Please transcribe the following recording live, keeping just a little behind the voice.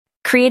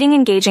Creating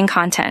engaging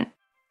content.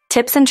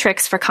 Tips and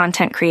tricks for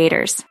content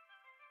creators.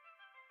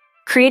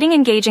 Creating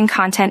engaging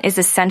content is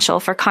essential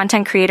for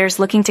content creators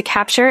looking to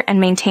capture and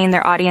maintain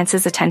their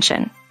audience's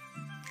attention.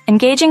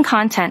 Engaging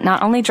content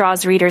not only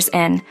draws readers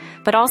in,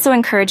 but also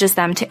encourages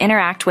them to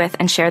interact with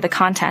and share the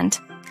content,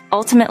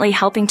 ultimately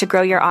helping to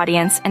grow your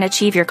audience and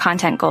achieve your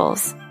content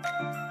goals.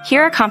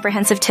 Here are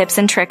comprehensive tips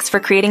and tricks for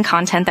creating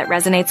content that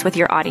resonates with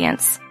your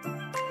audience.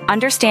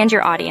 Understand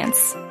your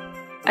audience.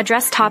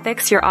 Address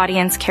topics your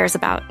audience cares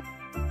about.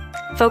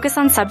 Focus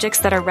on subjects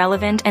that are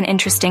relevant and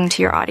interesting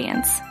to your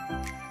audience.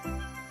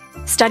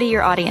 Study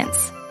your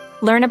audience.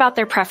 Learn about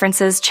their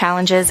preferences,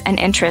 challenges, and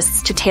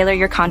interests to tailor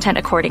your content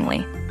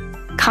accordingly.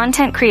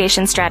 Content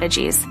creation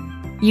strategies.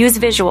 Use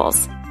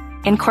visuals.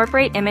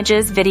 Incorporate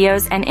images,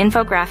 videos, and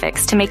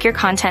infographics to make your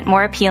content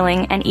more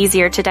appealing and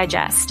easier to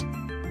digest.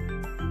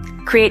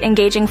 Create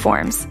engaging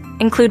forms.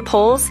 Include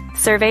polls,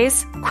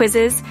 surveys,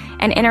 quizzes,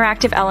 and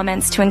interactive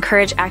elements to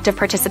encourage active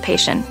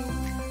participation.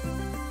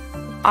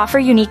 Offer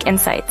unique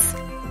insights.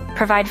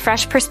 Provide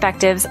fresh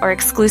perspectives or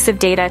exclusive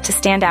data to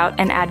stand out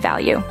and add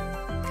value.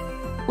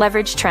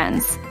 Leverage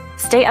trends.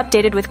 Stay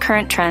updated with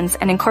current trends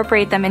and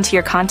incorporate them into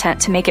your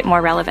content to make it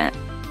more relevant.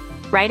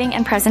 Writing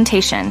and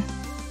presentation.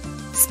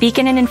 Speak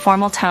in an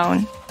informal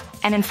tone.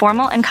 An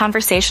informal and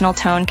conversational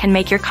tone can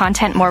make your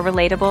content more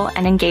relatable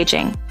and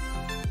engaging.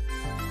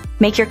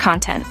 Make your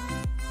content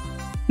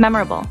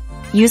memorable.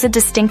 Use a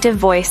distinctive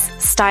voice,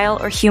 style,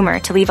 or humor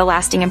to leave a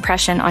lasting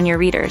impression on your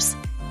readers.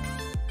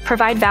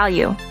 Provide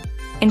value.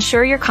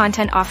 Ensure your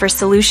content offers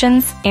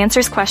solutions,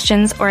 answers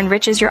questions, or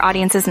enriches your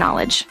audience's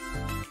knowledge.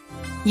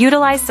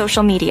 Utilize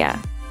social media.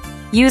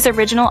 Use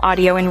original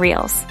audio in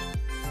Reels.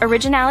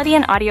 Originality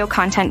in audio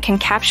content can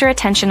capture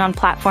attention on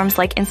platforms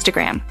like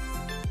Instagram.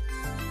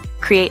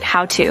 Create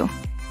how-to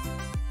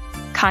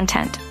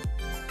content.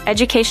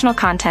 Educational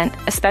content,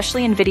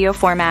 especially in video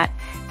format,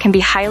 can be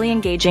highly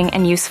engaging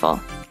and useful.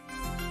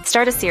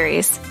 Start a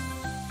series.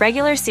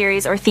 Regular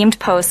series or themed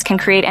posts can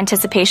create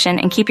anticipation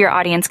and keep your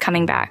audience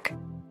coming back.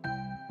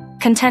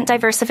 Content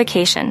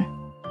diversification.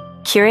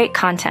 Curate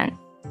content.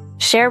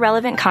 Share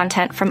relevant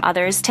content from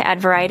others to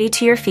add variety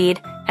to your feed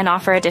and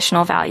offer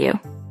additional value.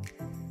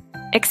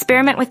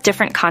 Experiment with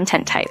different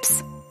content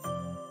types.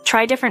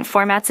 Try different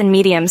formats and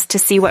mediums to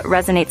see what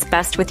resonates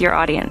best with your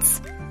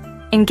audience.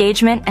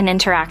 Engagement and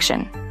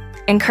interaction.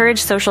 Encourage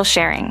social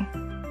sharing.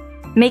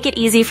 Make it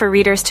easy for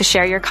readers to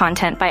share your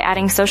content by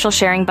adding social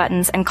sharing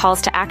buttons and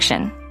calls to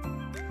action.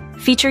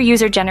 Feature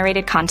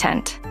user-generated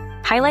content.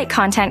 Highlight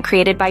content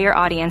created by your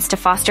audience to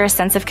foster a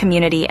sense of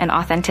community and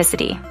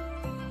authenticity.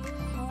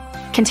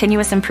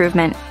 Continuous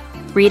improvement.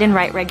 Read and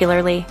write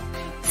regularly.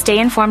 Stay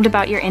informed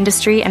about your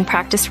industry and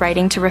practice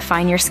writing to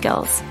refine your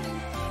skills.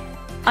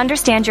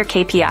 Understand your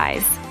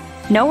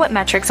KPIs. Know what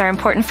metrics are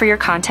important for your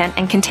content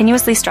and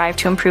continuously strive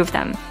to improve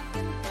them.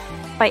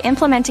 By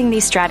implementing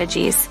these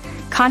strategies,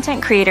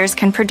 content creators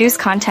can produce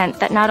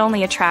content that not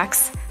only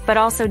attracts, but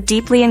also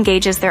deeply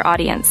engages their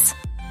audience.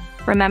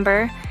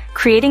 Remember,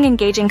 creating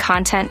engaging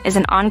content is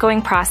an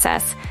ongoing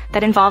process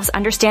that involves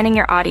understanding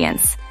your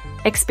audience,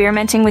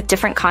 experimenting with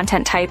different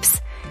content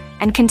types,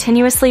 and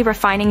continuously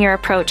refining your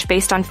approach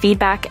based on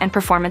feedback and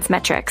performance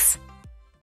metrics.